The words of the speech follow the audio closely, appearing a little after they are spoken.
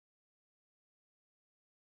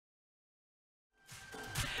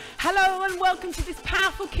Hello and welcome to this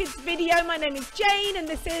Powerful Kids video. My name is Jane and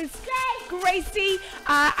this is Gracie.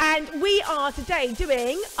 And we are today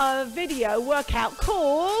doing a video workout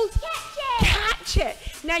called Catch It.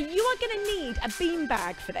 Now you are going to need a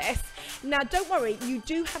beanbag for this. Now don't worry, you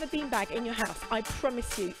do have a beanbag in your house. I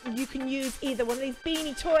promise you. You can use either one of these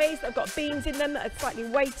beanie toys that have got beans in them that are slightly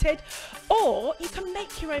weighted, or you can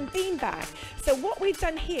make your own beanbag. So what we've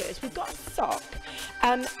done here is we've got a sock,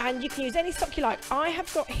 and you can use any sock you like. I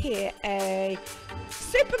have got here a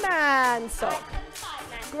Superman sock.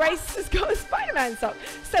 Grace has got a Spider-Man sock.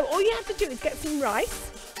 So all you have to do is get some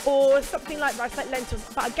rice, or something like rice, like lentils,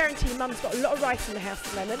 but I guarantee your mum's got a lot of rice in the house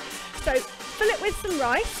at the moment. So fill it with some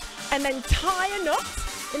rice, and then tie a knot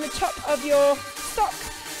in the top of your sock,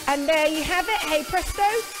 and there you have it. Hey presto,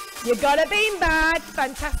 you got a beanbag.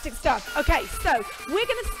 Fantastic stuff. Okay, so we're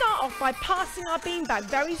going to start off by passing our beanbag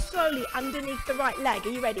very slowly underneath the right leg. Are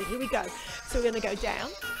you ready? Here we go. So we're going to go down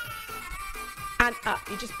and up.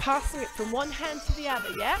 You're just passing it from one hand to the other,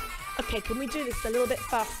 yeah? Okay, can we do this a little bit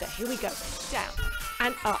faster? Here we go. Down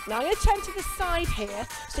and up. Now I'm going to turn to the side here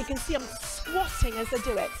so you can see I'm squatting as I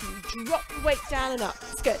do it. So you drop the weight down and up.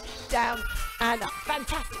 It's good. Down and up.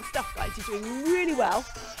 Fantastic stuff, guys. You're doing really well.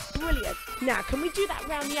 Brilliant. Now, can we do that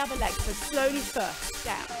round the other leg? So slowly first.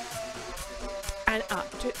 Down and up.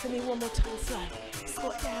 Do it for me one more time. Slow.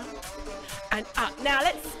 Squat down and up. Now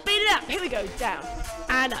let's speed it up. Here we go. Down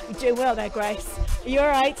and up. You're doing well there, Grace. Are you all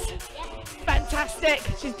right? Fantastic.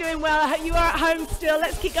 She's doing well. You are at home still.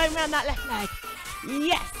 Let's keep going around that left leg.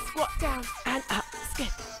 Yes. Squat down and up. It's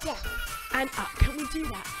good. Down and up. Can we do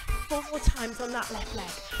that 4 more times on that left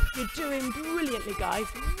leg? You're doing brilliantly, guys.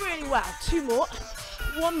 Really well. 2 more.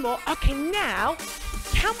 1 more. Okay, now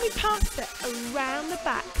can we pass it around the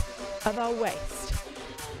back of our waist?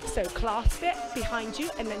 So clasp it behind you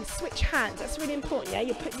and then switch hands. That's really important, yeah?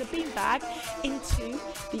 You're putting the beanbag into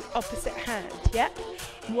the opposite hand, yeah?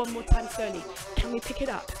 1 more time slowly. Can we pick it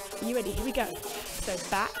up? Are you ready? Here we go. So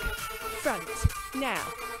back, front. Now,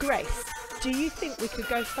 Grace, do you think we could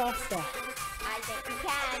go faster? I think we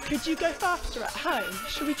can. Could you go faster at home?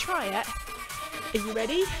 Shall we try it? Are you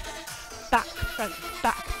ready? Back, front,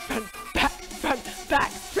 back, front, back, front,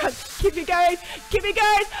 back, front. Keep it going, keep it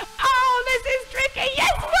going. Oh, this is tricky.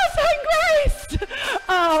 Yes, well done, Grace.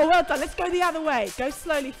 Oh, well done. Let's go the other way. Go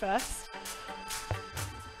slowly first.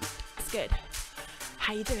 It's good.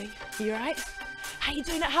 How you doing? Are you all right? How you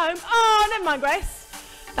doing at home? Oh, never mind, Grace.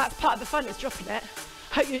 That's part of the fun, is dropping it.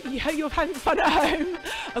 Hope you're having fun at home.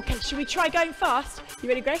 Okay, should we try going fast? You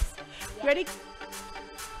ready, Grace? You ready?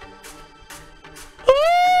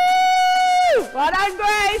 Ooh! Well done,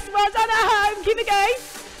 Grace. Well done at home. Keep it going.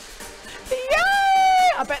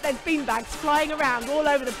 Yay! I bet there's beanbags flying around all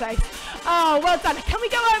over the place. Oh, well done. Can we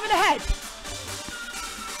go over the head?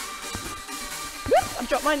 Whoops, I've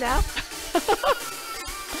dropped mine now.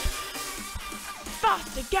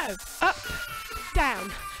 Faster, go. Up,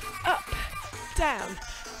 down, up, down,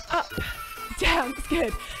 up, down. It's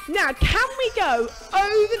good. Now, can we go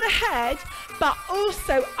over the head, but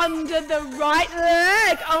also under the right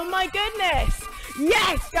leg? Oh my goodness.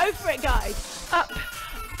 Yes, go for it, guys. Up,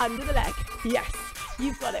 under the leg. Yes,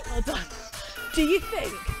 you've got it. Well done. Do you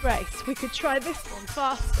think, Grace, we could try this one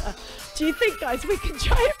faster? Do you think, guys, we can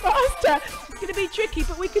try it faster? It's going to be tricky,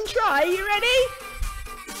 but we can try. Are you ready?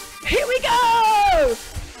 Here we go.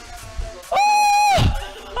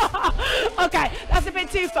 Okay, that's a bit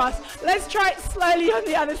too fast. Let's try it slowly on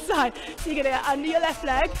the other side. So you're going to get under your left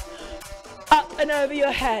leg, up and over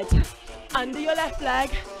your head, under your left leg.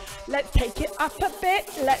 Let's take it up a bit.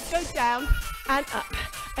 Let's go down and up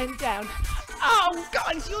and down. Oh,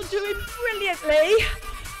 guys, you're doing brilliantly.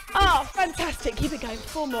 Oh, fantastic. Keep it going.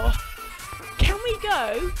 4 more. Can we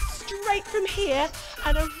go straight from here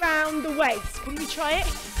and around the waist? Can we try it?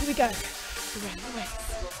 Here we go. Around the waist.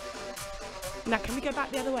 Now, can we go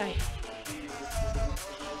back the other way?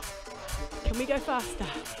 Can we go faster?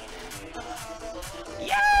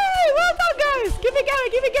 Yay! Well done, guys. Keep it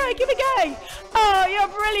going, keep it going, keep it going. Oh, you're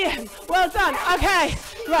brilliant. Well done. Okay,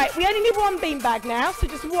 right. We only need 1 beanbag now, so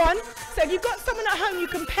just 1. So if you've got someone at home you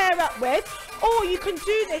can pair up with, or you can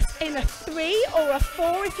do this in a 3 or a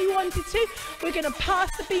 4 if you wanted to. We're going to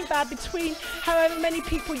pass the beanbag between however many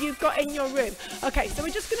people you've got in your room. Okay, so we're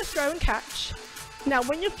just going to throw and catch. Now,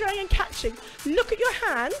 when you're throwing and catching, look at your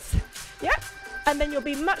hands, yeah? And then you'll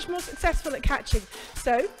be much more successful at catching.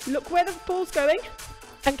 So, look where the ball's going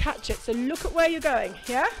and catch it. So, look at where you're going,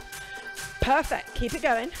 yeah? Perfect. Keep it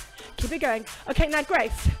going. Keep it going. Okay, now,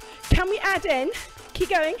 Grace, can we add in, keep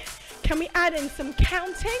going, can we add in some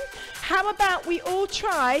counting? How about we all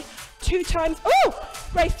try 2 times, oh,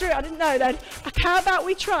 race through, I didn't know then. How about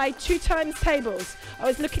we try 2 times tables? I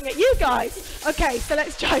was looking at you guys. Okay, so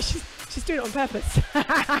let's try. She's doing it on purpose.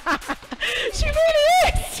 She really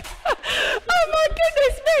is. Oh my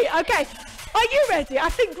goodness me. Okay, are you ready? I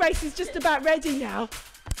think Grace is just about ready now.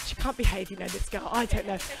 She can't behave, you know, this girl. I don't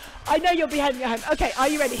know. I know you're behaving at home. Okay, are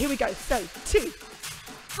you ready? Here we go. So, 2,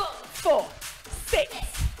 4, 6,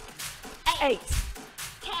 8,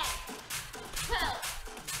 10, 12,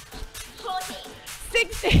 14,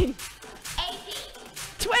 16, 18,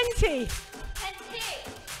 20, 22,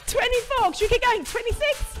 24. Should we keep going?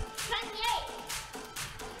 26, 28,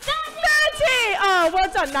 30. Oh,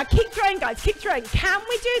 well done. Now keep throwing, guys. Keep throwing. Can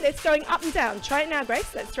we do this going up and down? Try it now,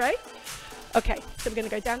 Grace. Let's throw. Okay, so we're going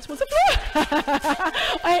to go down towards the floor.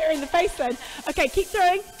 I hit her in the face then. Okay, keep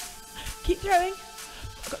throwing. Keep throwing.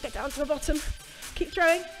 I've got to get down to the bottom. Keep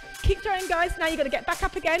throwing. Keep throwing, guys. Now you've got to get back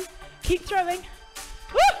up again. Keep throwing.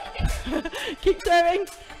 Woo! Keep throwing.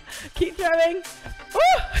 Keep throwing.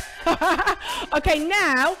 Woo! Okay,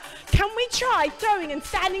 now, can we try throwing and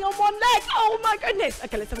standing on one leg? Oh, my goodness.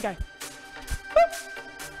 Okay, let's have a go. Woo!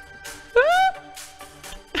 Woo!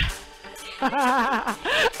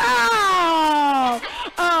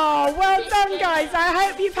 Oh, well done, guys. I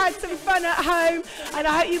hope you've had some fun at home, and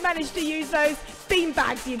I hope you managed to use those bean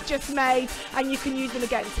bags you've just made, and you can use them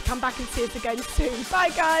again. So come back and see us again soon. Bye,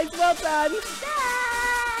 guys. Well done. Bye.